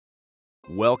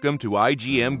Welcome to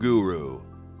igmGuru.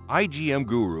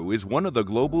 igmGuru is one of the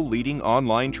global leading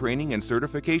online training and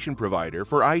certification provider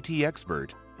for IT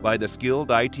expert by the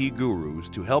skilled IT gurus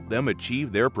to help them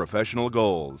achieve their professional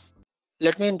goals.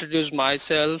 Let me introduce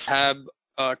myself. I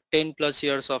have 10 plus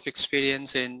years of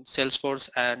experience in Salesforce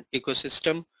and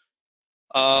ecosystem.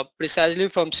 Precisely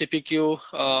from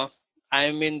CPQ, I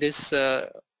am in this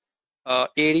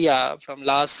area from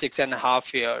last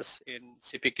 6.5 years in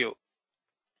CPQ.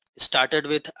 Started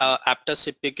with after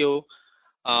CPQ,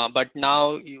 but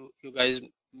now you guys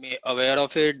may aware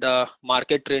of it. The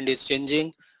market trend is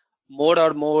changing. More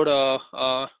and more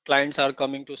clients are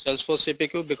coming to Salesforce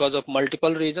CPQ because of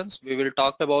multiple reasons. We will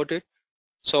talk about it.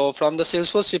 So from the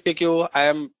Salesforce CPQ, I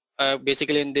am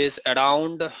basically in this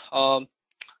around 4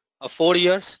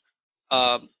 years.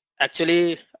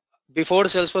 Actually, before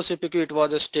Salesforce CPQ, it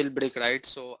was a steel brick, right?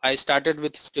 So I started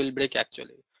with steel brick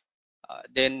actually.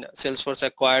 Then Salesforce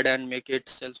acquired and make it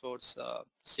Salesforce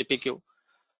CPQ.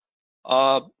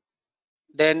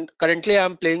 Then currently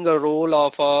I'm playing a role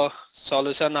of a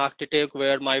solution architect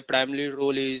where my primary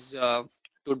role is to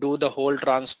do the whole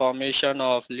transformation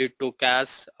of lead to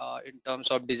cash in terms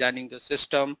of designing the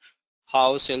system,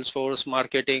 how Salesforce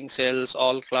marketing, sales,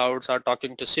 all clouds are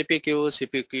talking to CPQ.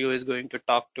 CPQ is going to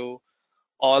talk to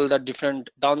all the different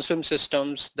downstream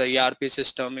systems, the ERP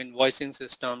system, invoicing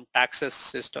system, taxes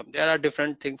system. There are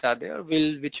different things are there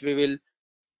which we will,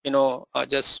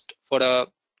 just for a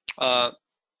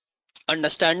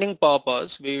understanding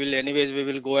purpose, we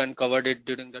will go and cover it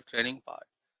during the training part.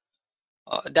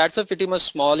 That's a pretty much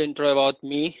small intro about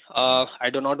me.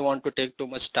 I do not want to take too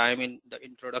much time in the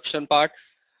introduction part.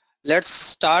 Let's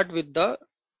start with the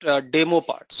demo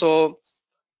part. So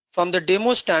from the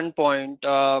demo standpoint,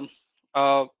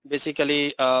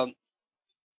 basically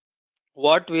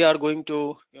what we are going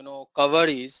to cover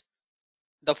is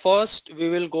the first we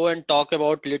will go and talk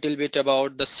about little bit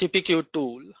about the CPQ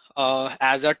tool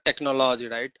as a technology,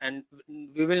 right? And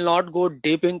we will not go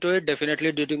deep into it.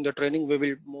 Definitely during the training we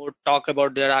will more talk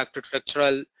about their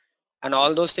architectural and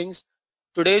all those things.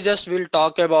 Today just we'll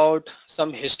talk about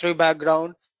some history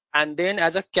background and then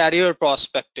as a career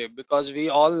perspective, because we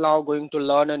all now going to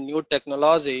learn a new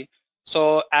technology.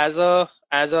 So as a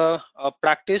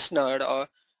practitioner,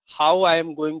 how I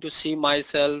am going to see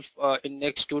myself in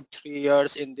next 2-3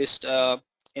 years in this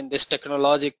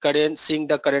technology, seeing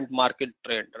the current market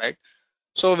trend, right?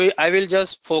 So I will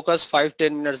just focus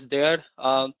 5-10 minutes there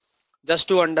just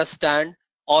to understand.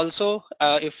 Also,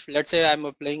 if let's say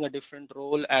I'm playing a different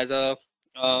role as a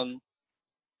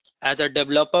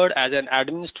developer, as an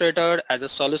administrator, as a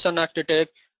solution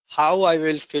architect, how I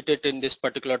will fit it in this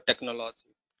particular technology,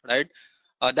 right?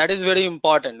 That is very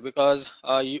important because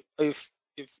if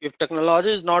technology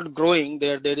is not growing,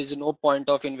 there is no point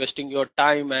of investing your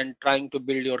time and trying to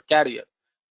build your career.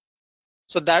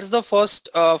 So that's the first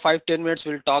 5-10 minutes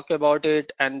we'll talk about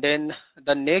it, and then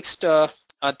the next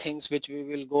things which we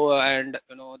will go and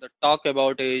the talk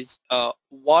about is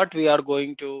what we are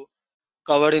going to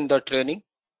cover in the training.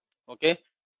 Okay,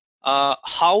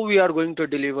 how we are going to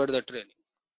deliver the training,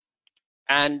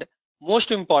 and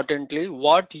most importantly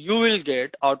what you will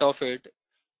get out of it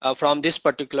from this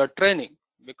particular training,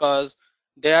 because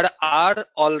there are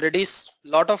already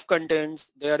lot of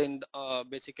contents there in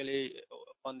basically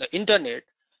on the internet.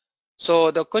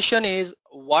 So the question is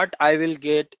what I will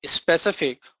get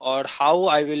specific or how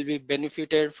I will be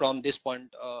benefited from this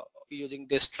point using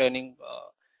this training.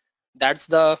 That's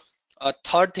the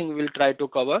third thing we'll try to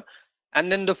cover. And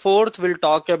then the fourth we'll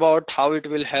talk about how it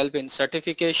will help in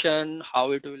certification,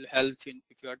 how it will help in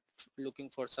if you are looking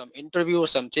for some interview or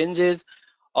some changes,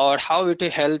 or how it will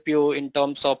help you in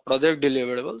terms of project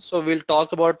deliverables. So we'll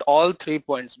talk about all 3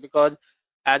 points, because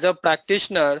as a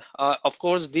practitioner, of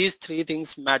course, these 3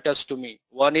 things matters to me.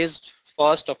 One is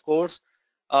first, of course,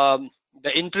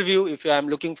 the interview if I'm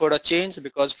looking for a change,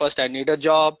 because first I need a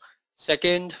job.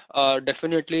 Second,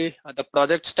 definitely the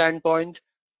project standpoint,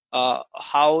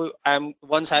 how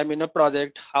once I'm in a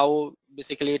project, how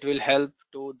basically it will help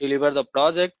to deliver the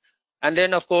project. And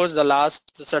then of course the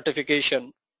last, the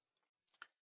certification.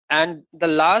 And the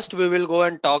last we will go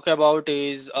and talk about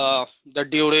is the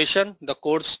duration, the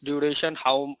course duration,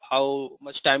 how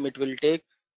much time it will take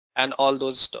and all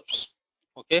those stuffs.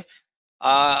 Okay,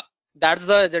 that's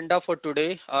the agenda for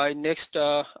today. Next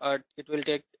it will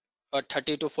take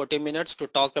 30 to 40 minutes to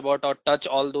talk about or touch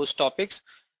all those topics,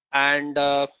 and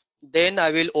then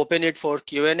I will open it for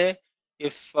Q&A.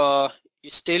 If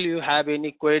still you have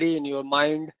any query in your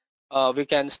mind, we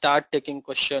can start taking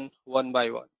question one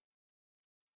by one.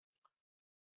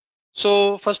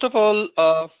 So first of all,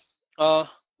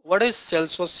 what is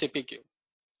Salesforce CPQ,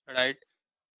 right?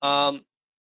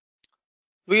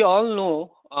 we all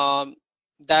know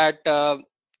that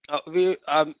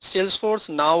Salesforce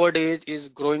nowadays is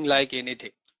growing like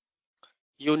anything.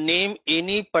 You name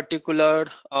any particular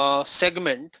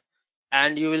segment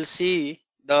and you will see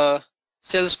the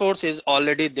Salesforce is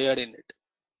already there in it.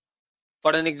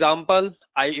 For an example,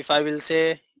 if I will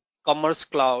say commerce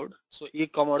cloud, so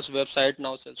e-commerce website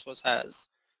now Salesforce has,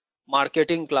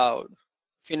 marketing cloud,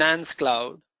 finance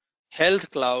cloud,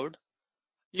 health cloud,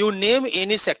 you name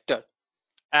any sector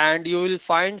and you will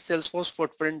find Salesforce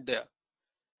footprint there.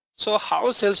 So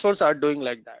how Salesforce are doing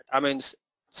like that? I mean,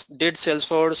 did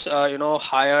Salesforce,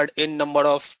 hired in number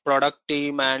of product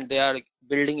team and they are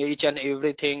building each and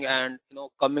everything and,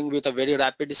 coming with a very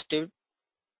rapid step?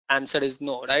 Answer is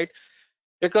no, right?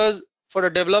 Because for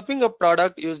developing a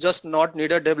product, you just not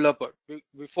need a developer.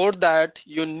 Before that,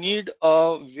 you need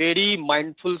a very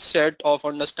mindful set of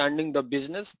understanding the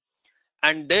business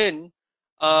and then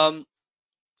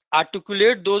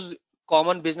articulate those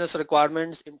common business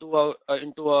requirements into a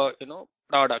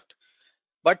product.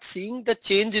 But seeing the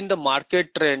change in the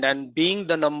market trend and being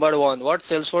the number one, what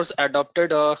Salesforce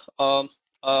adopted a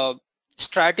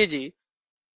strategy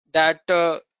that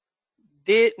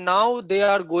they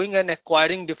are going and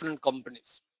acquiring different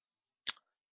companies.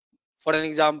 For an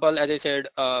example, as I said,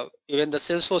 even the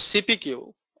Salesforce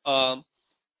CPQ,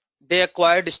 they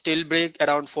acquired Steelbrick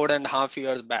around 4.5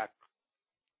 years back.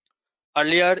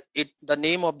 Earlier, the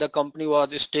name of the company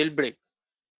was Steelbrick.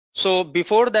 So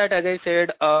before that, as I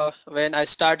said, when I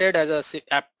started as a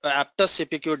Aptus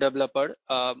CPQ developer,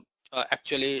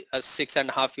 actually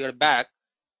 6.5 years back.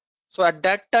 So at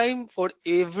that time, for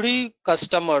every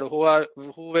customer who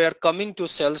were coming to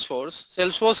Salesforce,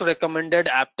 Salesforce recommended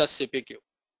Aptus CPQ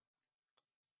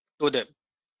to them,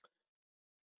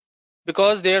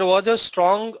 because there was a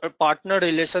strong partner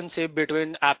relationship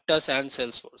between Aptus and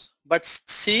Salesforce. But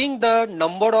seeing the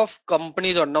number of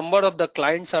companies or number of the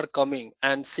clients are coming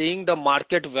and seeing the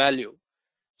market value,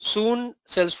 soon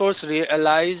Salesforce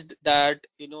realized that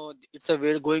it's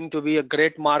going to be a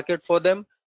great market for them.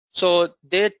 So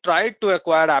they tried to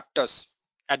acquire Aptus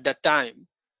at that time,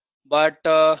 but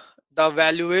the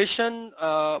valuation,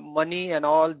 money and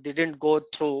all didn't go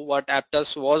through what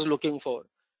Aptus was looking for,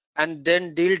 and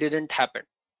then deal didn't happen.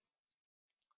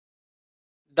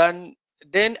 Then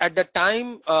at the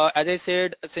time, as I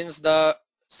said, since the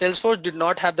Salesforce did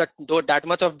not have that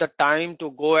much of the time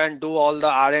to go and do all the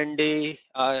R&D,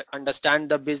 understand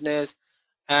the business,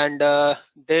 and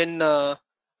then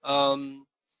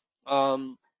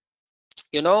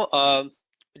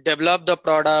develop the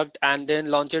product and then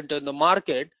launch it in the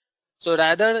market. So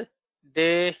rather,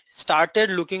 they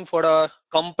started looking for a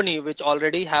company which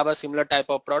already have a similar type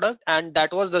of product, and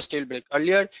that was the Steelbrick.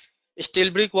 Earlier,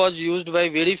 Steelbrick was used by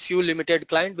very few limited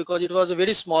clients because it was a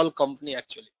very small company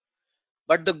actually.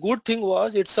 But the good thing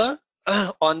was it's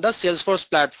on the Salesforce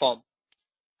platform,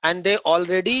 and they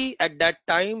already at that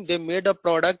time they made a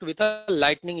product with a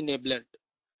lightning enablement.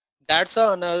 That's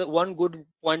another one good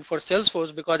point for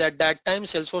Salesforce, because at that time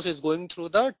Salesforce is going through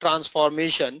the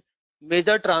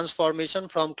major transformation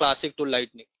from classic to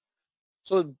lightning.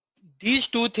 So these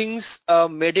two things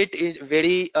made it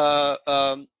very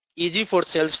easy for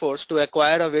Salesforce to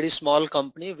acquire a very small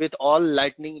company with all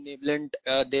lightning enablement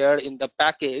there in the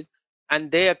package,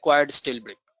 and they acquired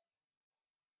Steelbrick.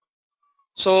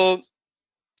 So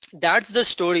that's the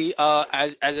story,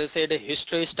 as I said, a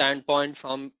history standpoint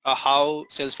from how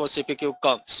Salesforce CPQ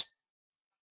comes.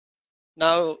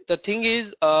 Now the thing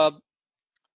is,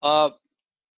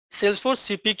 Salesforce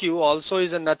CPQ also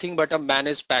is nothing but a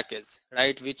managed package,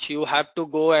 right, which you have to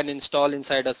go and install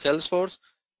inside a Salesforce.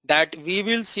 That we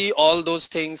will see all those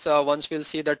things once we'll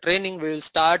see the training. We will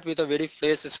start with a very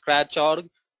fresh scratch org,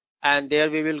 and there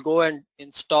we will go and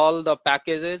install the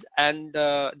packages, and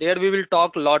there we will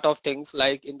talk a lot of things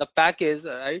like in the package,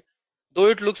 right? Though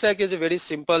it looks like it's a very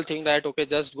simple thing, right? Okay,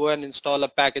 just go and install a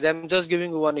package. I'm just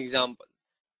giving you one example,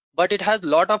 but it has a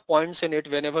lot of points in it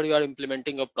whenever you are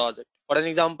implementing a project. For an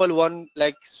example, one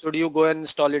like, should you go and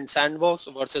install in sandbox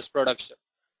versus production?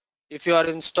 If you are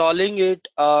installing it,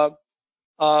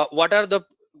 what are the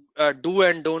do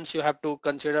and don'ts you have to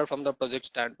consider from the project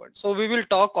standpoint? So we will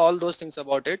talk all those things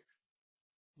about it.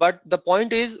 But the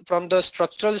point is, from the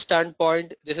structural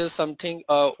standpoint, this is something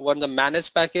one the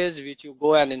managed package which you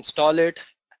go and install it.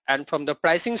 And from the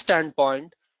pricing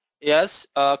standpoint, yes,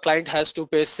 client has to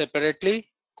pay separately.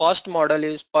 Cost model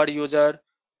is per user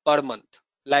per month,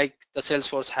 like the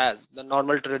Salesforce has, the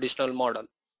normal traditional model.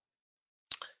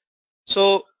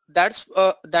 So that's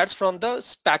from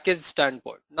the package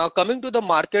standpoint. Now coming to the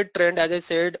market trend, as I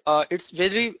said, it's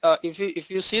very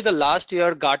if you see the last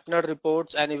year Gartner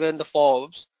reports and even the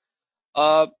Forbes,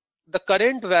 the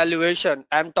current valuation,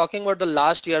 I'm talking about the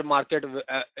last year market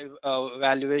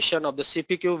valuation of the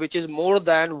CPQ, which is more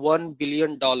than $1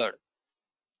 billion.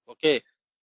 Okay.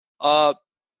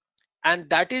 And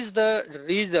that is the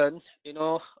reason,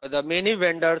 the many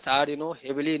vendors are,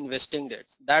 heavily investing that.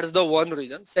 That's the one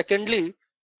reason. Secondly,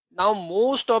 now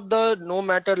most of the, no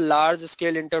matter large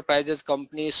scale enterprises,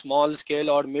 companies, small scale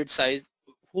or mid size,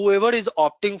 whoever is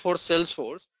opting for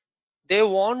Salesforce, they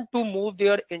want to move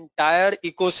their entire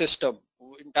ecosystem,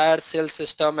 entire sales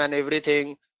system and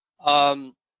everything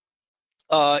um,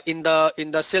 in the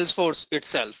Salesforce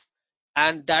itself.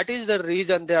 And that is the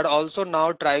reason they are also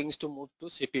now trying to move to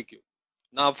CPQ.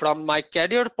 Now from my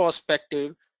career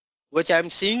perspective, which I'm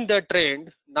seeing the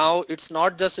trend, now it's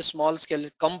not just small scale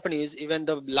companies, even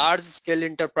the large scale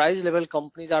enterprise level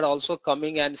companies are also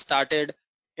coming and started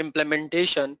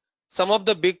implementation. Some of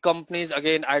the big companies,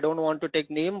 again, I don't want to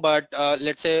take name, but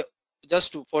let's say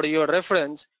just for your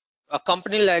reference, a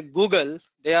company like Google,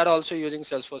 they are also using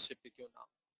Salesforce CPQ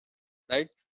now, right?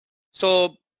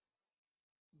 So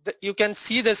you can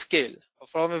see the scale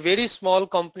from a very small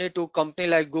company to company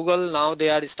like Google. Now they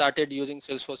are started using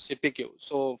Salesforce CPQ.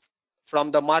 So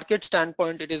from the market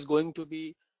standpoint, it is going to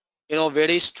be,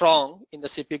 very strong in the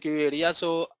CPQ area.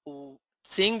 So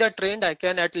seeing the trend, I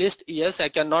can at least, yes, I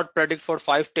cannot predict for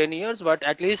 5-10 years, but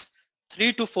at least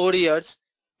 3 to 4 years,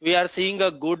 we are seeing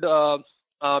a good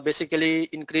basically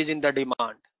increase in the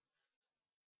demand.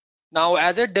 Now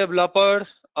as a developer,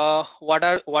 what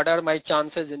are my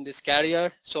chances in this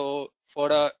career? So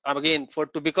again,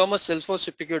 to become a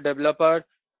Salesforce CPQ developer,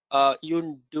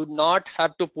 you do not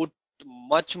have to put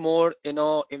much more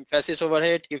emphasis over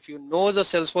it. If you know the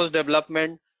Salesforce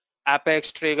development,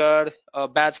 Apex, Trigger,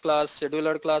 batch class,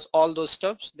 scheduler class, all those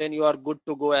stuffs, then you are good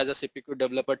to go as a CPQ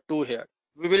developer too here.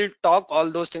 We will talk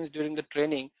all those things during the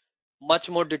training, much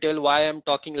more detail why I'm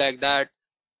talking like that.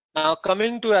 Now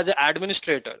coming to as an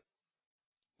administrator,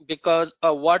 because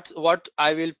what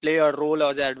I will play a role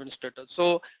as an administrator.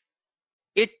 So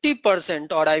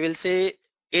 80%, or I will say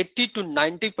 80 to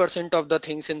 90% of the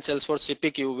things in Salesforce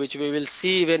CPQ, which we will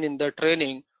see even in the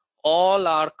training, all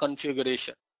are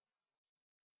configuration.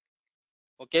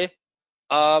 Okay.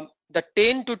 The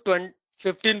 10 to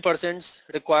 15%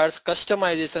 requires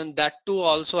customization. That too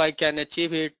also I can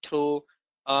achieve it through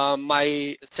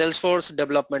my Salesforce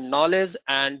development knowledge,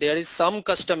 and there is some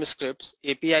custom scripts,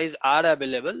 APIs are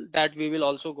available that we will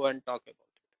also go and talk about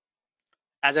it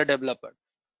as a developer.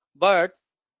 But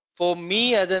for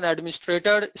me as an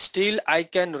administrator, still I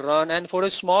can run, and for a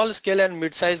small scale and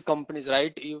mid-sized companies,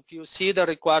 right, if you see the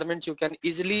requirements, you can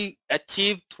easily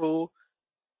achieve through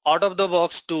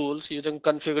out-of-the-box tools using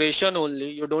configuration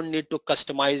only. You don't need to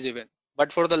customize even.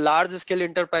 But for the large scale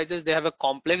enterprises, they have a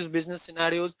complex business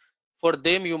scenarios. For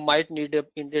them, you might need to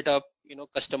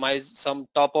customize some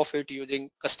top of it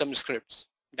using custom scripts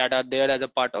that are there as a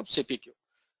part of CPQ.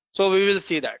 So we will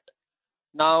see that.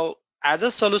 Now, as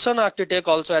a solution architect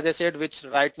also, as I said, which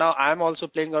right now I'm also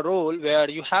playing a role where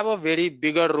you have a very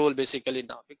bigger role basically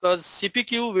now, because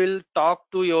CPQ will talk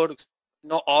to your,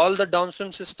 all the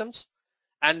downstream systems,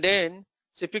 and then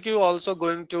CPQ also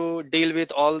going to deal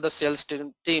with all the sales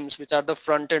teams, which are the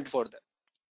front end for them.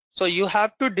 So you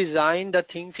have to design the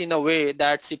things in a way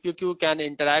that CPQ can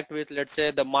interact with, let's say,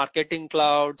 the marketing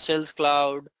cloud, sales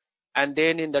cloud, and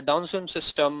then in the downstream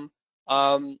system,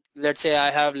 let's say I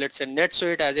have,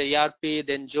 NetSuite as a ERP,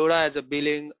 then Jora as a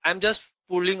billing. I'm just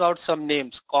pulling out some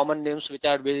names, common names, which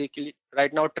are basically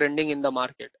right now trending in the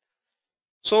market.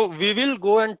 So we will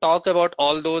go and talk about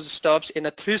all those stuffs in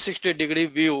a 360-degree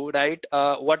view, right?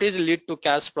 What is lead to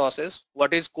cash process?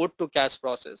 What is code to cash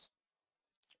process?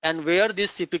 And where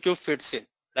this CPQ fits in,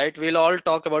 right? We'll all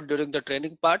talk about during the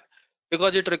training part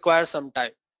because it requires some time.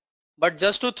 But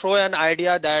just to throw an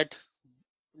idea that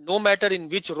no matter in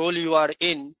which role you are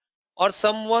in, or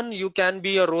someone, you can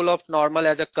be a role of normal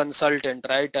as a consultant,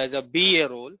 right? As a BA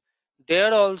role,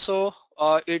 there also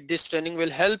this training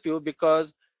will help you,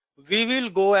 because we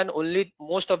will go and only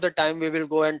most of the time we will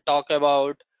go and talk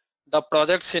about the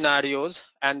project scenarios,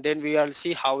 and then we will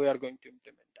see how we are going to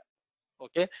implement that.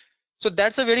 Okay. So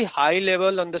that's a very high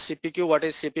level on the CPQ. What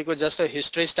is CPQ? Just a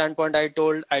history standpoint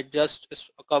I just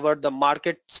covered the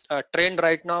market trend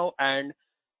right now, and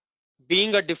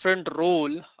being a different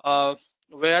role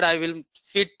where I will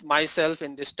fit myself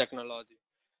in this technology.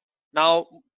 Now,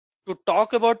 to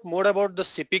talk about more about the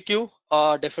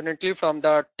CPQ, definitely from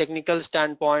the technical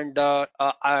standpoint,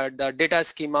 the data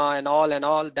schema and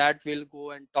all that we'll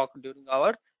go and talk during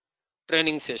our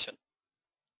training session.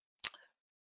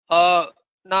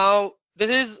 Now, this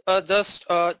is just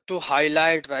to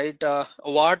highlight, right,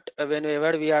 what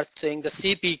whenever we are saying the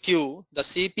CPQ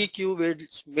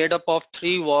is made up of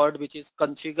 3 words, which is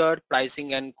configure,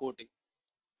 pricing, and quoting.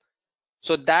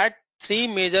 So that 3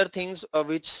 major things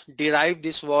which derive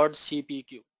this word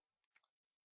CPQ.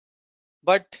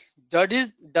 But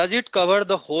does it cover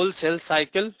the whole sales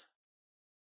cycle?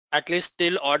 At least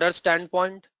till order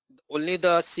standpoint, only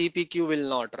the CPQ will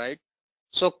not, right?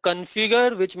 So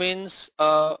configure, which means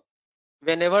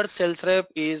whenever sales rep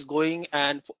is going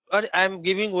and I'm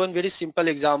giving one very simple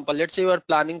example. Let's say you are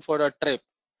planning for a trip,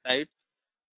 right?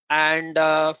 And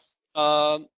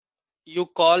you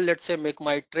call, let's say, Make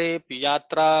My Trip,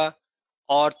 Yatra,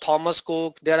 or Thomas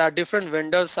Cook. There are different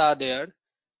vendors are there,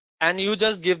 and you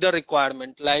just give the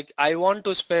requirement like I want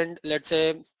to spend, let's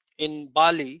say, in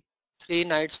Bali 3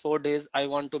 nights 4 days. I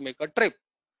want to make a trip.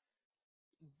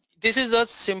 This is the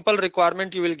simple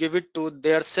requirement you will give it to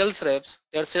their sales reps.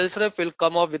 Their sales rep will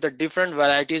come up with the different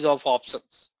varieties of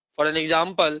options. For an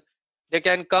example, they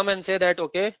can come and say that,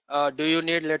 okay, do you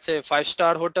need, let's say,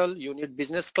 5-star hotel, you need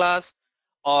business class,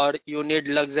 or you need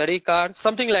luxury car,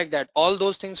 something like that. All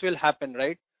those things will happen,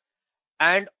 right?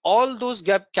 And all those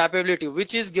capability,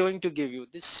 which is going to give you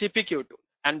this CPQ tool.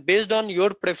 And based on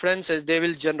your preferences, they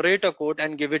will generate a quote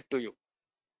and give it to you,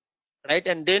 right?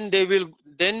 And then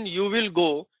you will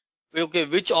go, okay,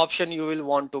 which option you will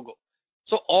want to go.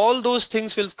 So all those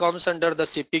things will comes under the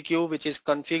CPQ, which is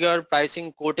configure,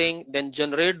 pricing, quoting, then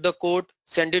generate the quote,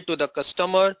 send it to the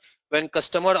customer. When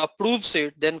customer approves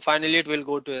it, then finally it will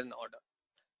go to an order.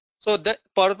 So the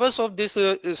purpose of this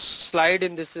slide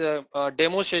in this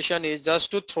demo session is just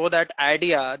to throw that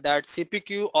idea that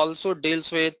CPQ also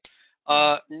deals with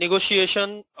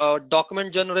negotiation,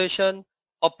 document generation,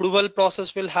 approval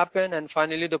process will happen, and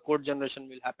finally the code generation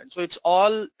will happen. So it's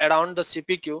all around the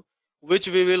CPQ, which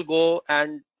we will go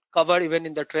and cover even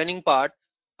in the training part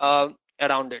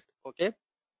around it. Okay.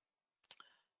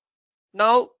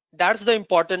 Now that's the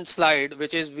important slide,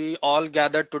 which is we all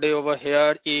gathered today over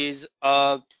here is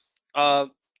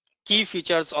key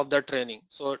features of the training.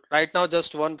 So right now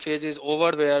just one phase is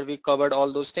over where we covered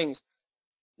all those things.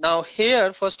 Now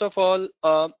here, first of all,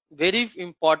 very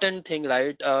important thing,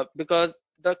 right? Because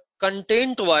the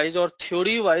content wise or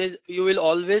theory wise, you will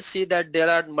always see that there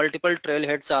are multiple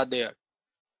trailheads are there.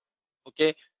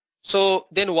 Okay. So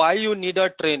then why you need a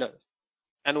trainer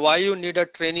and why you need a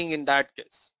training in that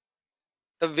case?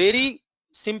 The very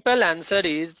simple answer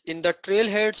is in the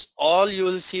trailheads, all you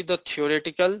will see the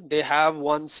theoretical. They have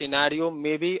one scenario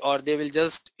maybe, or they will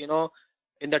just, you know,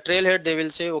 in the trailhead, they will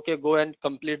say, okay, go and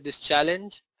complete this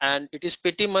challenge. And it is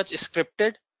pretty much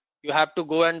scripted. You have to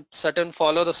go and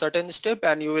follow the certain step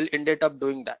and you will end up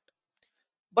doing that.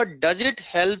 But does it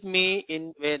help me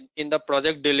in the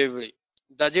project delivery?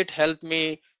 Does it help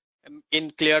me in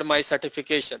clear my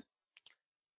certification?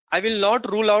 I will not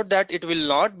rule out that it will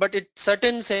not, but it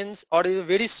certain sense or is a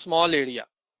very small area.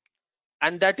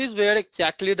 And that is where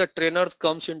exactly the trainers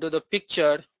comes into the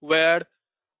picture, where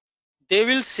they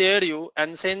will share you.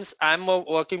 And since I'm a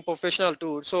working professional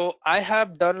too, so I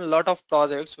have done a lot of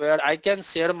projects where I can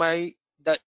share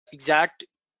the exact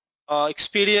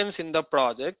experience in the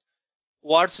project,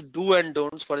 what's do and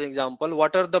don'ts, for example,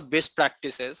 what are the best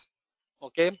practices,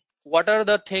 okay, what are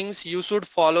the things you should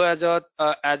follow as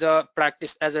a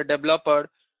practice as a developer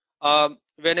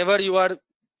whenever you are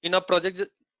in a project.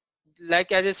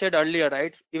 Like as I said earlier,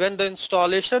 right, even the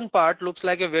installation part looks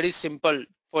like a very simple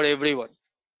for everyone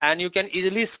and you can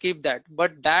easily skip that,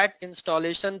 but that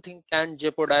installation thing can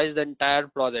jeopardize the entire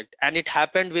project. And it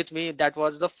happened with me. That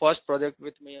was the first project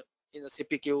with me in the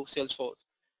CPQ Salesforce.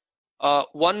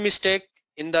 One mistake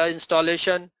in the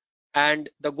installation and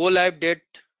the go live date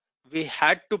we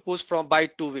had to push from by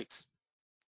 2 weeks.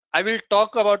 I will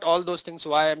talk about all those things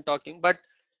why I'm talking, but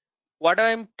what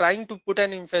I'm trying to put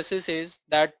an emphasis is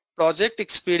that project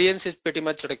experience is pretty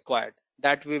much required,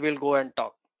 that we will go and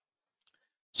talk.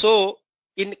 So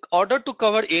in order to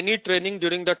cover any training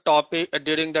during the topic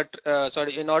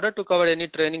in order to cover any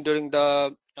training during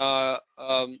the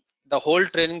whole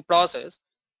training process,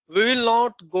 we will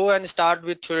not go and start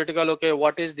with theoretical, okay,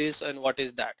 what is this and what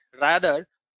is that. Rather,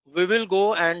 we will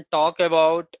go and talk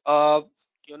about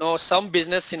you know, some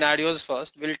business scenarios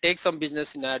first. We'll take some business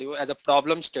scenario as a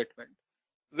problem statement.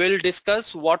 We'll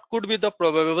discuss what could be the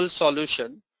probable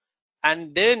solution,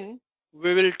 and then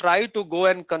we will try to go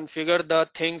and configure the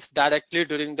things directly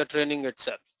during the training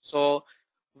itself. So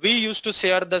we used to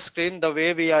share the screen the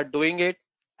way we are doing it,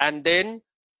 and then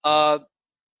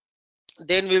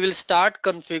we will start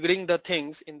configuring the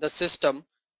things in the system,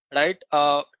 right,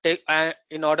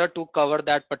 in order to cover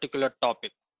that particular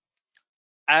topic.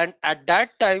 And at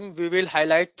that time, we will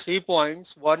highlight 3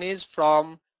 points. One is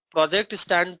from project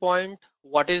standpoint,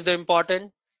 what is the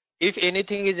important? If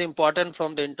anything is important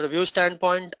from the interview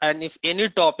standpoint, and if any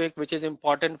topic which is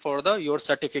important for your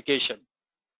certification.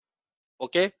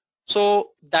 Okay,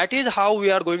 so that is how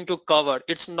we are going to cover.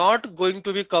 It's not going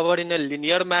to be covered in a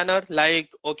linear manner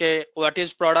like, okay, what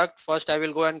is product? First I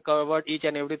will go and cover each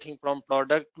and everything from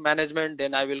product management,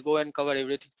 then I will go and cover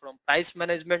everything from price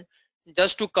management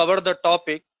just to cover the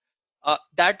topic.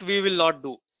 That we will not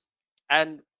do.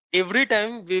 And every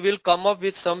time we will come up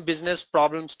with some business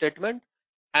problem statement,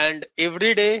 and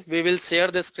every day we will share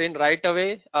the screen right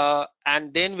away,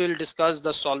 and then we'll discuss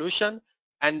the solution,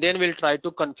 and then we'll try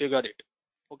to configure it.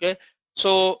 Okay,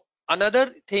 so another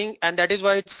thing, and that is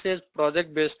why it says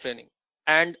project based training.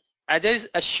 And as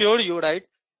I assure you, right,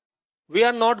 we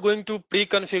are not going to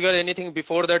pre-configure anything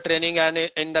before the training, and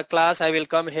in the class I will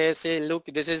come here, say, look,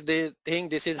 this is the thing,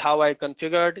 this is how I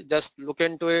configured, just look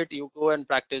into it, you go and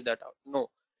practice that out. No,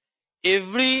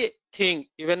 everything,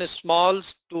 even a small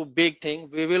to big thing,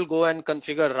 we will go and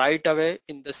configure right away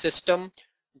in the system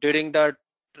during the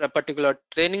particular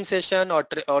training session or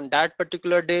on that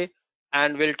particular day,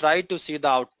 and we'll try to see the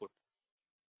output.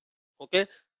 Okay,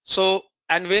 so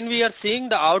and when we are seeing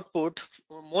the output,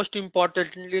 most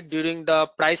importantly during the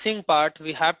pricing part,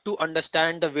 we have to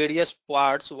understand the various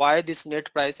parts, why this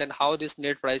net price and how this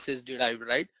net price is derived,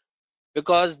 right?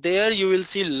 Because there you will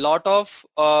see a lot of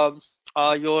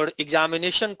your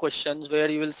examination questions where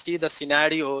you will see the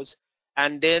scenarios,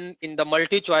 and then in the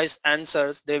multi-choice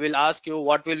answers they will ask you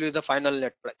what will be the final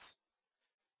net price.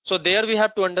 So there we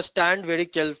have to understand very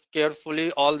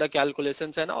carefully all the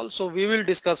calculations, and also we will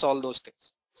discuss all those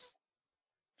things.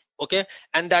 Okay,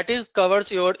 and that is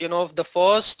covers your the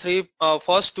first 2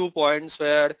 points,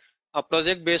 where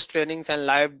project-based trainings and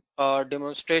live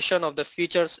demonstration of the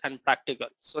features and practical.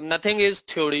 So nothing is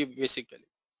theory basically.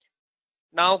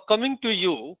 Now coming to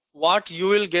you, what you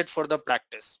will get for the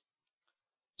practice.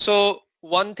 So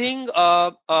one thing,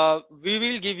 we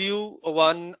will give you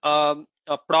one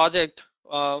a project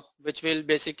which will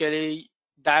basically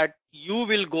that you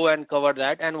will go and cover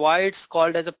that, and why it's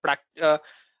called as a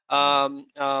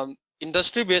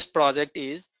industry-based project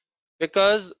is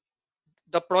because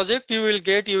the project you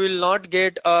will not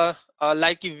get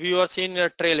like if you are seeing a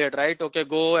trailer, right? Okay,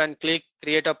 go and click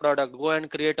create a product, go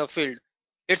and create a field.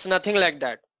 It's nothing like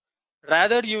that.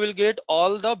 Rather you will get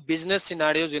all the business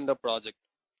scenarios in the project.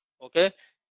 Okay,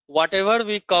 whatever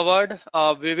we covered,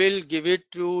 we will give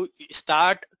it to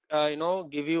start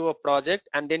give you a project,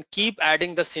 and then keep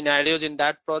adding the scenarios in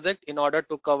that project in order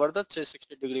to cover the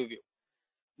 360-degree view.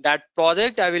 That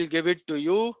project I will give it to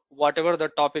you, whatever the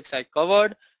topics I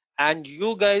covered, and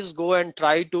you guys go and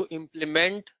try to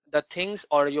implement the things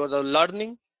or your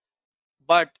learning.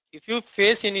 But if you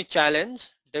face any challenge,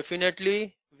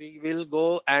 definitely we will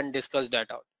go and discuss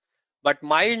that out. But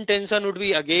my intention would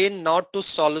be again not to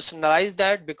solutionize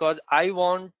that, because I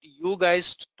want you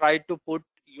guys to try to put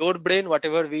your brain,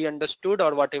 whatever we understood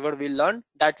or whatever we learned,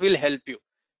 that will help you.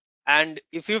 And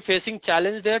if you're facing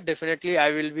challenge there, definitely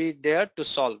I will be there to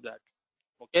solve that.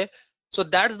 Okay, so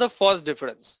that's the first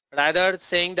difference. Rather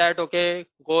saying that, okay,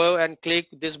 go and click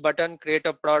this button, create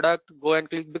a product, go and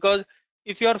click, because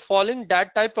if you are following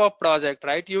that type of project,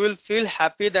 right, you will feel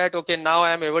happy that, okay, now I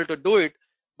am able to do it,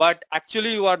 but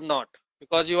actually you are not,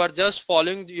 because you are just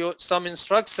following some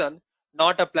instruction,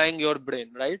 not applying your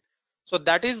brain, right? So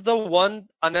that is the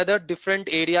another different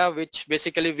area which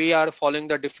basically we are following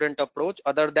the different approach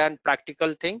other than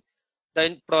practical thing.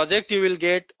 The project you will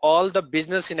get all the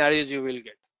business scenarios you will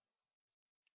get.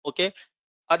 Okay,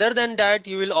 other than that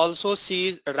you will also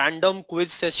see a random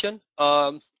quiz session,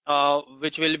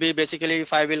 which will be basically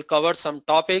if I will cover some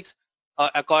topics,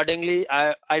 accordingly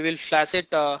I will flash it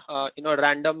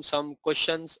random some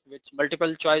questions with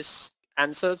multiple choice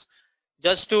answers,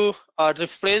 just to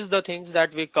rephrase the things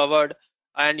that we covered,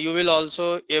 and you will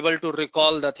also able to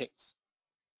recall the things.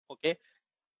 Okay,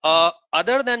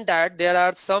 other than that, there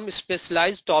are some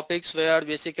specialized topics where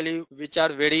basically which are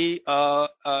very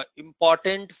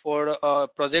important for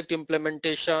project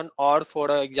implementation or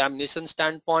for an examination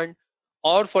standpoint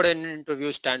or for an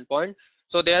interview standpoint.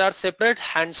 So there are separate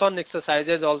hands-on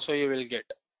exercises also you will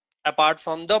get apart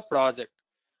from the project.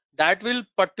 That will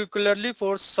particularly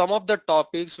for some of the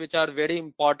topics which are very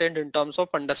important in terms of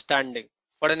understanding.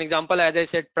 For an example, as I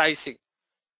said, pricing.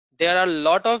 There are a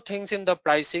lot of things in the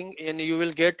pricing, and you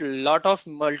will get a lot of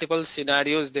multiple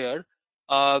scenarios there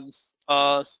to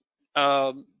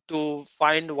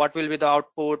find what will be the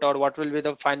output or what will be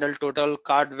the final total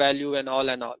card value and all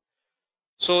and all.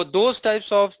 So those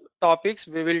types of topics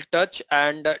we will touch,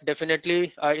 and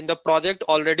definitely in the project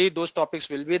already those topics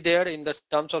will be there in the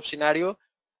terms of scenario.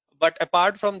 But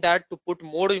apart from that, to put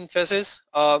more emphasis,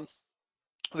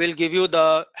 we'll give you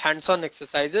the hands-on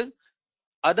exercises.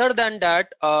 Other than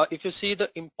that, if you see the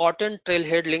important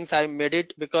trailhead links, I made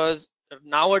it because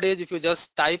nowadays if you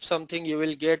just type something, you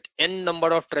will get n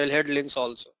number of trailhead links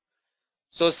also.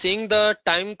 So seeing the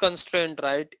time constraint,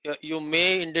 right, you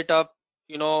may end it up,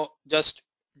 just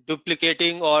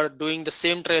duplicating or doing the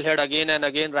same trailhead again and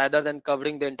again rather than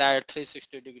covering the entire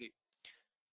 360-degree.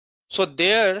 So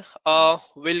there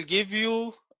we'll give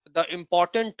you the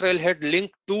important trailhead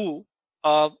link to,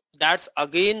 that's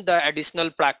again the additional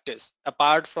practice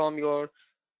apart from your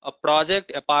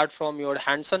project, apart from your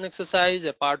hands-on exercise,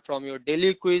 apart from your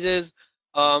daily quizzes.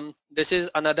 This is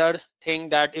another thing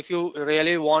that if you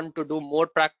really want to do more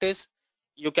practice,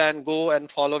 you can go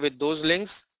and follow with those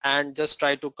links and just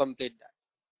try to complete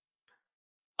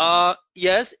that.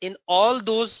 Yes, in all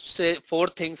those say 4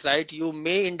 things, right, you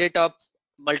may end it up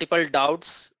multiple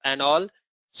doubts and all.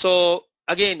 So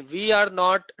again, we are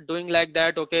not doing like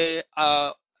that, okay,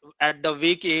 at the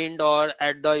weekend or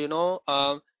at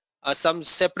the some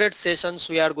separate sessions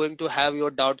we are going to have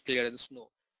your doubt clearance. No,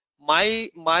 my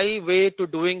way to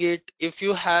doing it, if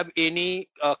you have any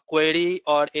query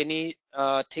or any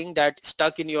thing that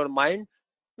stuck in your mind,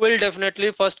 we'll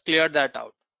definitely first clear that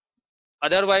out.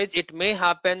 Otherwise it may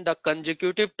happen the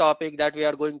consecutive topic that we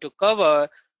are going to cover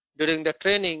during the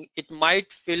training, it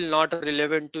might feel not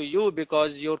relevant to you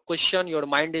because your question, your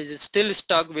mind is still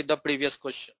stuck with the previous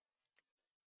question.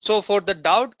 So for the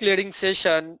doubt clearing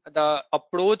session, the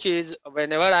approach is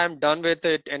whenever I am done with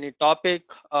it, any topic,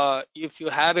 if you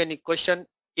have any question,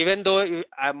 even though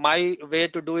my way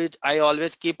to do it, I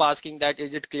always keep asking that,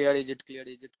 is it clear, is it clear,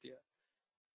 is it clear?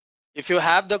 If you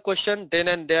have the question, then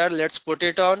and there, let's put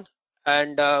it on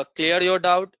and clear your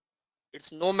doubt.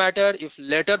 It's no matter if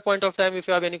later point of time, if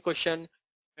you have any question,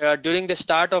 during the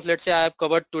start of, let's say I have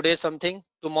covered today something,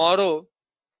 tomorrow,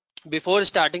 before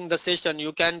starting the session,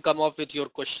 you can come up with your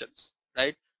questions,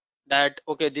 right? That,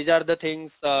 okay, these are the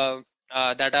things that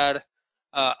are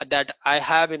that I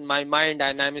have in my mind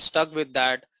and I'm stuck with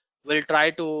that. We'll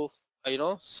try to,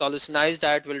 solutionize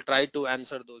that, we'll try to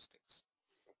answer those things.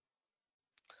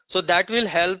 So that will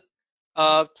help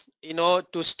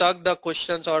to stuck the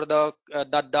questions or the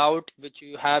doubt which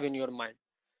you have in your mind.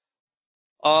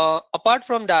 Apart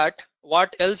from that,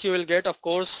 what else you will get? Of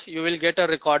course, you will get a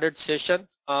recorded session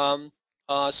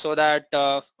so that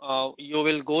you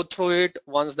will go through it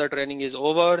once the training is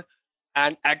over,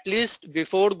 and at least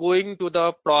before going to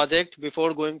the project,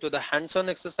 before going to the hands-on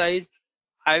exercise,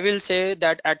 I will say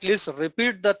that at least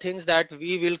repeat the things that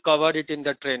we will cover it in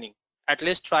the training. At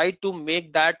least try to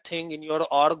make that thing in your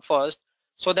org first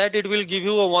so that it will give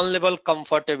you a one level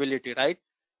comfortability, right?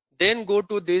 Then go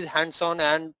to this hands-on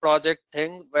and project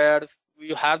thing where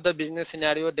you have the business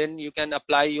scenario, then you can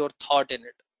apply your thought in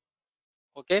it.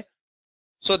 Okay,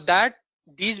 so that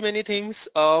these many things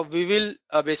we will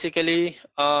basically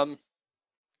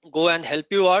go and help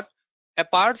you out.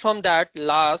 Apart from that,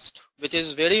 last, which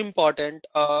is very important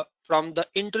from the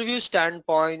interview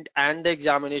standpoint and the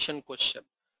examination question.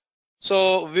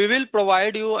 So we will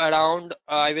provide you around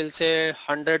I will say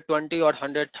 120 or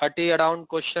 130 around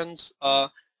questions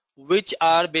which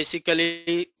are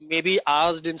basically maybe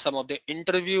asked in some of the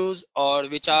interviews or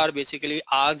which are basically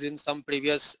asked in some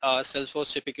previous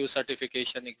Salesforce CPQ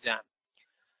certification exam.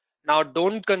 Now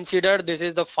don't consider this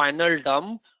is the final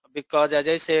dump because as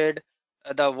I said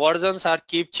the versions are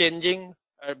keep changing,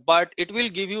 but it will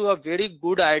give you a very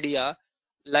good idea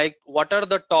like what are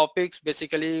the topics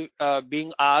basically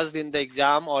being asked in the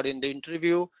exam or in the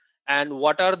interview, and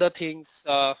what are the things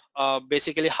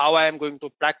basically how I am going to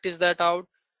practice that out.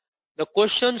 The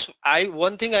questions,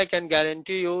 one thing I can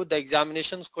guarantee you, the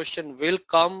examinations question will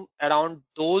come around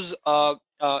those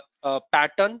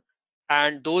pattern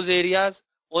and those areas.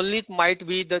 Only it might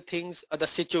be the things, the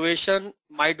situation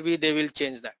might be they will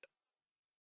change that.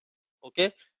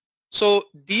 Okay, so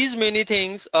these many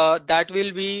things that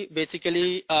will be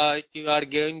basically you are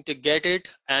going to get it,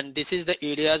 and this is the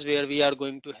areas where we are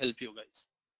going to help you guys,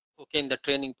 okay, in the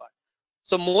training part.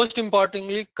 So most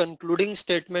importantly, concluding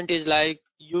statement is like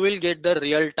you will get the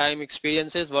real-time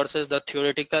experiences versus the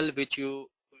theoretical which you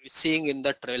seeing in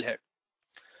the trailhead.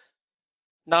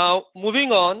 Now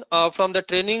moving on from the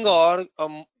training org,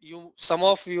 some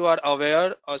of you are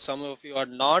aware or some of you are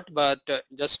not, but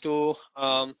just to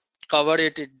cover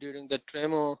it during the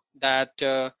demo that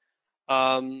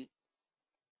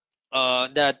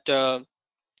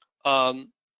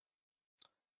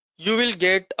you will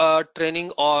get a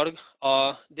training org.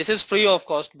 This is free of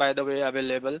cost, by the way,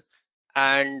 available,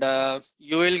 and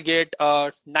you will get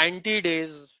a 90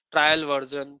 days trial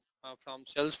version from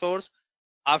Salesforce.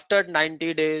 After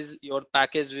 90 days, your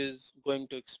package is going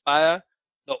to expire.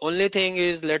 The only thing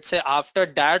is, let's say after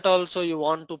that also you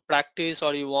want to practice,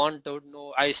 or you want to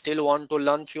know, I still want to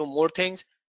learn few more things.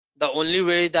 The only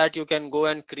way that you can go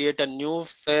and create a new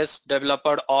fresh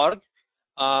developer org,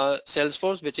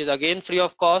 Salesforce, which is again free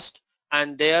of cost,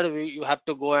 and there you have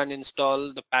to go and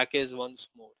install the package once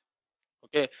more.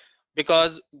 Okay,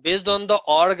 because based on the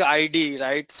org ID,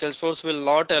 right, Salesforce will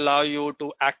not allow you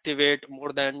to activate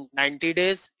more than 90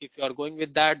 days. If you are going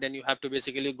with that, then you have to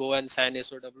basically go and sign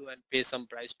SOW and pay some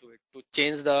price to it to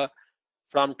change the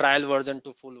from trial version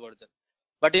to full version.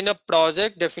 But in a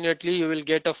project, definitely you will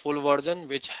get a full version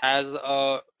which has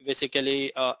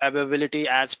basically availability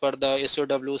as per the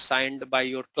SOW signed by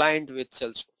your client with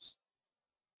Salesforce.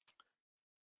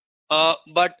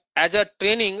 But as a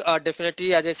training,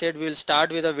 definitely, as I said, we'll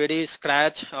start with a very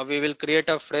scratch. We will create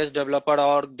a fresh developer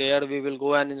org. There we will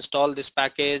go and install this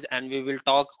package, and we will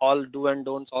talk all do and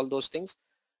don'ts, all those things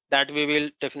that we will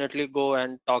definitely go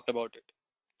and talk about it.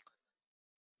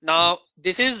 Now,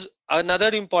 this is another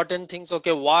important thing.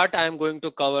 Okay, what I am going to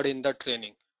cover in the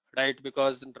training, right?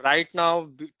 Because right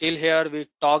now till here we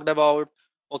talked about,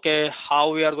 okay,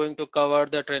 how we are going to cover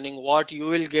the training, what you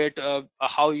will get,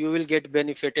 how you will get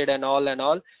benefited and all and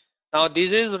all. Now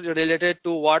this is related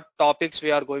to what topics we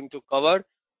are going to cover.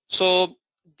 So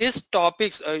these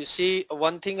topics, you see,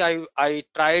 one thing I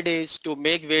tried is to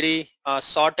make very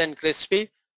short and crispy.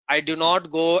 I do not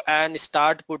go and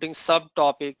start putting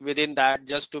subtopic within that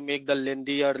just to make the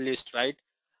lengthier list, right?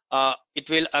 It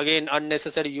will again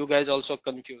unnecessary, you guys also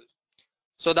confused.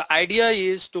 So the idea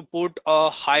is to put a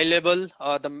high level,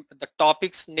 the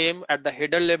topics name at the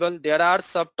header level. There are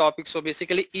subtopics. So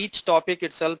basically each topic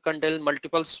itself contains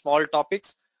multiple small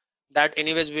topics that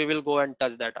anyways we will go and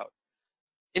touch that out.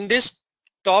 In this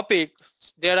topic,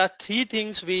 there are three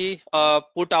things we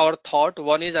put our thought.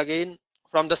 One is again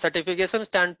from the certification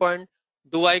standpoint,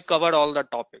 do I cover all the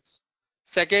topics?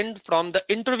 Second, from the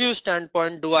interview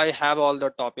standpoint, do I have all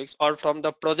the topics? Or from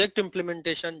the project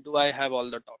implementation, do I have all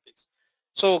the topics?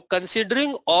 So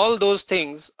considering all those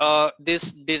things,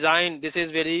 this design, this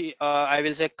is very, I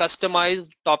will say,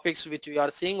 customized topics which we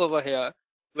are seeing over here,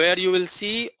 where you will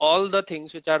see all the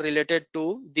things which are related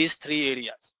to these three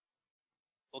areas.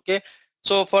 Okay,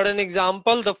 so for an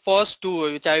example, the first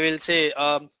two, which I will say,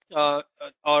 or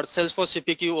Salesforce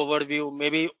CPQ overview,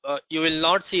 maybe you will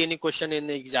not see any question in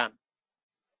the exam,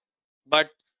 but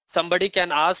somebody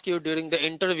can ask you during the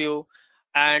interview,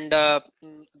 and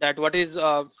that what is,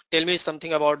 tell me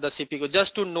something about the CPQ,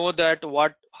 just to know that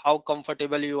how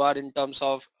comfortable you are in terms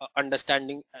of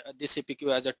understanding the CPQ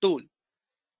as a tool.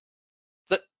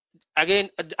 So again,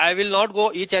 I will not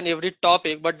go each and every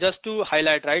topic, but just to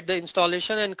highlight, right, the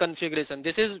installation and configuration.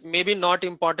 This is maybe not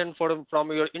important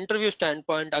from your interview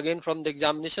standpoint, again from the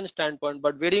examination standpoint,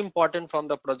 but very important from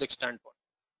the project standpoint.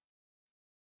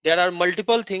 There are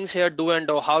multiple things here, do and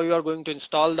do, how you are going to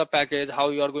install the package, how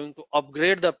you are going to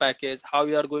upgrade the package, how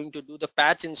you are going to do the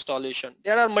patch installation.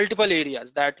 There are multiple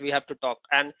areas that we have to talk,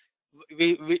 and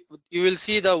you will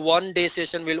see the one day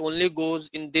session will only goes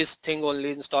in this thing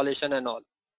only, installation and all.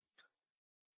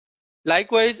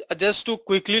 Likewise, just to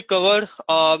quickly cover,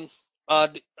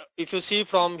 if you see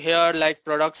from here, like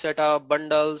product setup,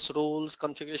 bundles, rules,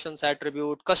 configurations,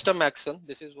 attribute, custom action,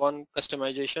 this is one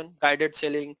customization, guided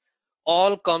selling,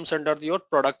 all comes under your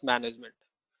product management.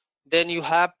 Then you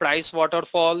have price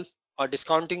waterfall, or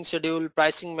discounting schedule,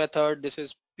 pricing method, this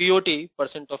is POT,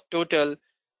 percent of total,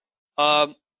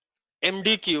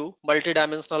 MDQ,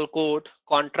 multi-dimensional quote,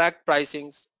 contract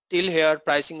pricings, till here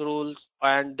pricing rules,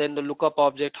 and then the lookup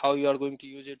object, how you are going to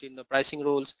use it in the pricing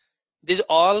rules. This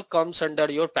all comes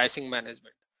under your pricing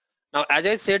management. Now, as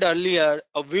I said earlier,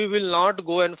 we will not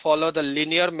go and follow the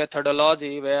linear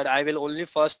methodology where I will only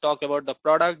first talk about the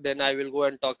product, then I will go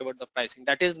and talk about the pricing.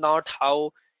 That is not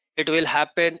how it will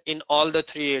happen in all the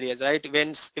three areas, right?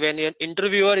 When an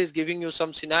interviewer is giving you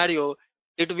some scenario,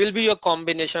 it will be a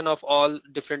combination of all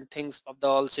different things of the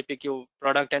all CPQ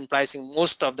product and pricing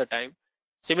most of the time.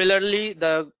 Similarly,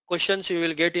 the questions you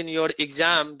will get in your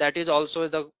exam, that is also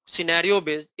the scenario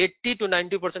based. 80 to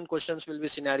 90% questions will be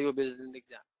scenario based in the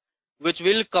exam, which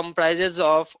will comprises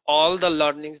of all the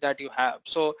learnings that you have.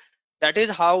 So that is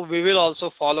how we will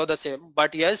also follow the same.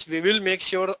 But yes, we will make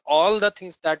sure all the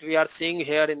things that we are seeing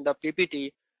here in the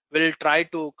PPT will try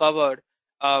to cover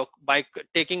by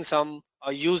taking some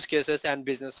use cases and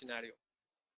business scenario.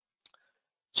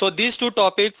 So these two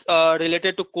topics are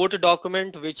related to quote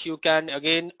document, which you can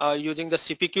again using the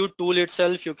CPQ tool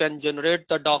itself, you can generate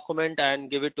the document and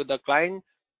give it to the client.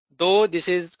 Though this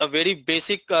is a very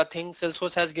basic thing,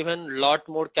 Salesforce has given lot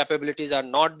more capabilities are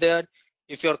not there.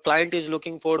 If your client is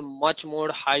looking for much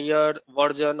more higher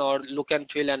version or look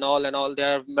and feel and all,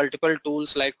 there are multiple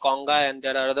tools like Conga, and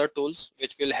there are other tools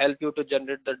which will help you to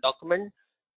generate the document.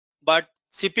 But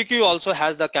CPQ also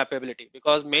has the capability,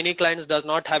 because many clients does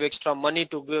not have extra money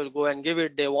to go and give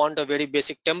it. They want a very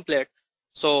basic template.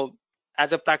 So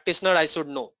as a practitioner, I should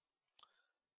know.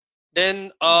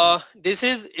 Then this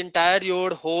is entire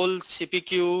your whole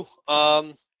CPQ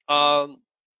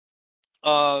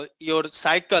your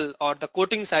cycle or the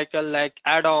quoting cycle, like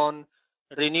add-on,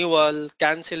 renewal,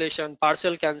 cancellation,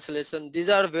 partial cancellation. These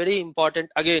are very important.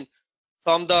 Again,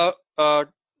 from the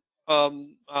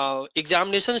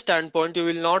examination standpoint, you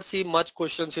will not see much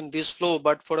questions in this flow,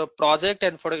 but for a project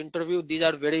and for an interview, these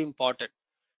are very important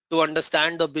to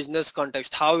understand the business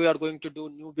context, how you are going to do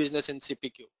new business in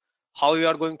CPQ, how you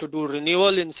are going to do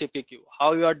renewal in CPQ,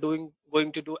 how you are going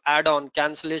to do add-on,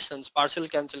 cancellations, partial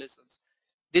cancellations.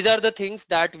 These are the things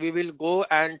that we will go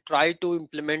and try to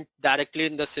implement directly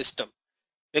in the system,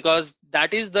 because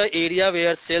that is the area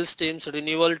where sales teams,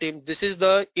 renewal teams, this is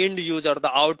the end user,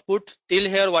 the output. Till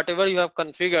here, whatever you have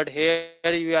configured, here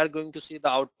you are going to see the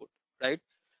output, right?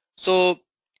 So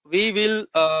we will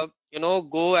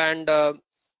go and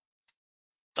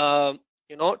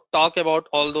talk about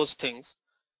all those things.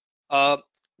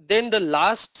 Then the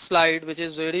last slide, which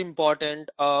is very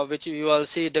important, which you will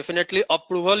see, definitely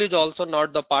approval is also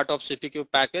not the part of CPQ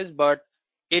package, but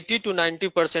 80 to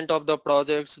 90% of the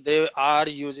projects, they are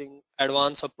using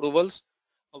advanced approvals,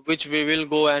 which we will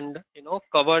go and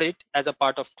cover it as a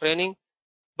part of training.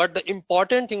 But the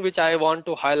important thing which I want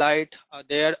to highlight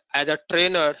there as a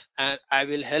trainer, and I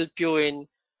will help you in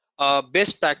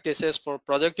best practices for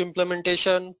project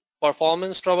implementation,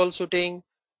 performance troubleshooting,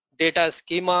 data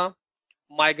schema,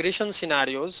 migration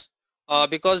scenarios,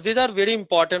 because these are very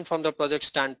important from the project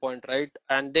standpoint, right?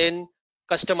 And then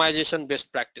customization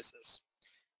best practices.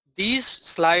 These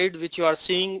slides which you are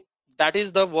seeing, that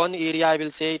is the one area I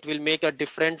will say it will make a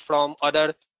difference from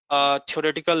other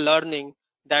theoretical learning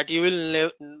that you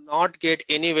will not get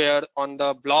anywhere on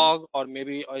the blog or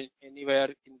maybe anywhere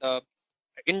in the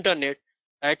internet,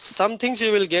 right? Some things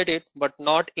you will get it, but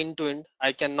not end to end.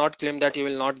 I cannot claim that you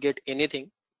will not get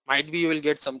anything. Might be you will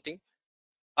get something.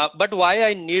 But why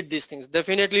I need these things?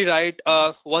 Definitely, right,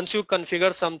 once you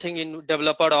configure something in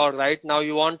developer org, right, now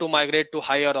you want to migrate to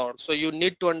higher org. So you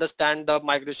need to understand the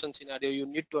migration scenario. You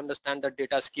need to understand the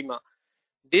data schema.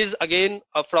 These again,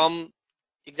 from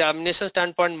examination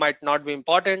standpoint might not be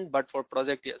important, but for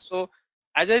project, yes. So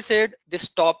as I said, these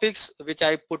topics which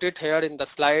I put it here in the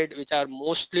slide, which are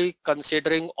mostly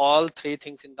considering all three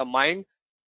things in the mind,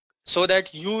 so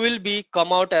that you will be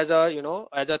come out as a,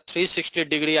 as a 360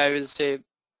 degree, I will say,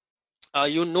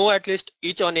 at least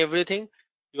each on everything.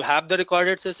 You have the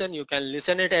recorded session, you can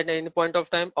listen it at any point of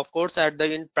time. Of course, at the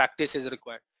end, practice is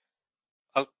required.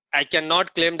 I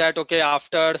cannot claim that, okay,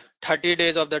 after 30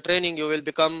 days of the training, you will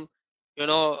become, you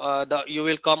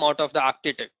will come out of the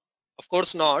architect. Of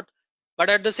course not. But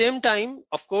at the same time,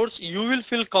 of course, you will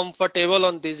feel comfortable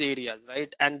on these areas,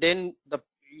 right? And then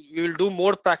you will do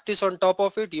more practice on top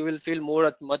of it. You will feel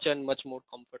much more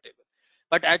comfortable.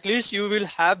 But at least you will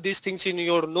have these things in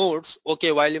your notes.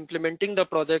 Okay, while implementing the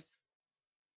project,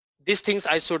 these things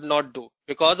I should not do.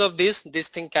 Because of this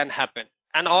thing can happen.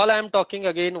 And all I'm talking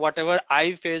again, whatever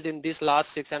I faced in these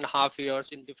last 6.5 years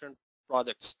in different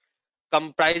projects,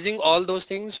 comprising all those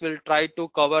things, we'll try to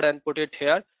cover and put it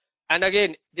here. And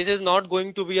again, this is not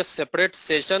going to be a separate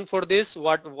session for this.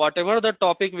 Whatever the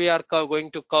topic we are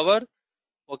going to cover,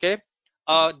 okay,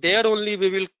 there only we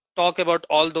will talk about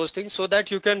all those things so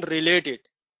that you can relate it,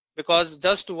 because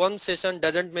just one session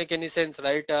doesn't make any sense,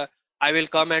 right? I will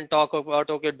come and talk about,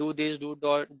 okay, do this,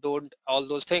 don't, all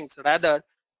those things. Rather,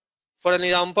 for an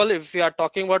example, if we are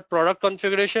talking about product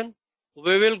configuration,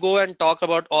 we will go and talk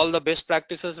about all the best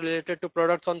practices related to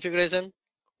product configuration.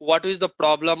 What is the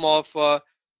problem of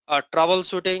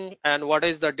troubleshooting, and what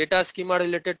is the data schema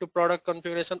related to product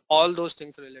configuration, all those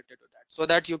things related to that, so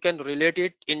that you can relate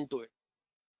it into it.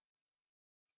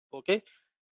 Okay.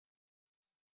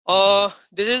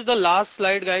 This is the last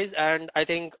slide, guys, and I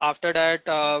think after that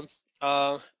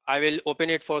I will open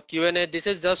it for Q&A. This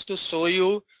is just to show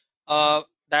you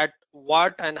that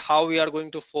what and how we are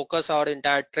going to focus our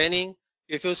entire training.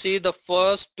 If you see, the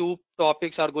first two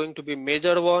topics are going to be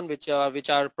major one, which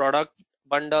are product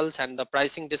bundles and the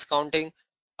pricing discounting.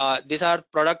 These are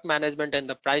product management and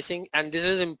the pricing, and this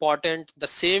is important the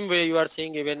same way you are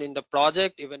seeing even in the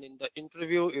project, even in the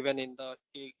interview, even in the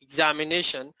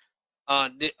examination.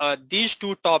 These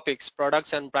two topics,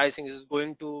 products and pricing, is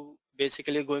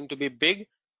basically going to be big,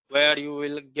 where you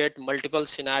will get multiple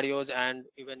scenarios, and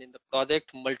even in the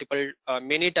project multiple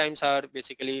many times are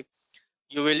basically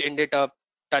you will end it up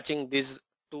touching these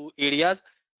two areas.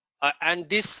 And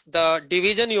the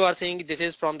division you are seeing, this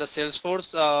is from the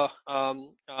Salesforce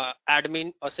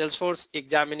admin or Salesforce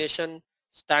examination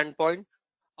standpoint.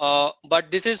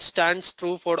 But this stands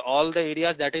true for all the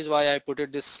areas. That is why I put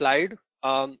it this slide.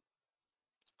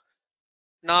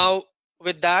 Now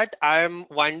with that, I am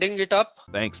winding it up.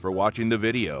 Thanks for watching the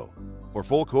video. For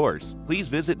full course, please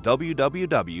visit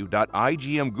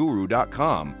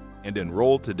www.igmguru.com and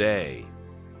enroll today.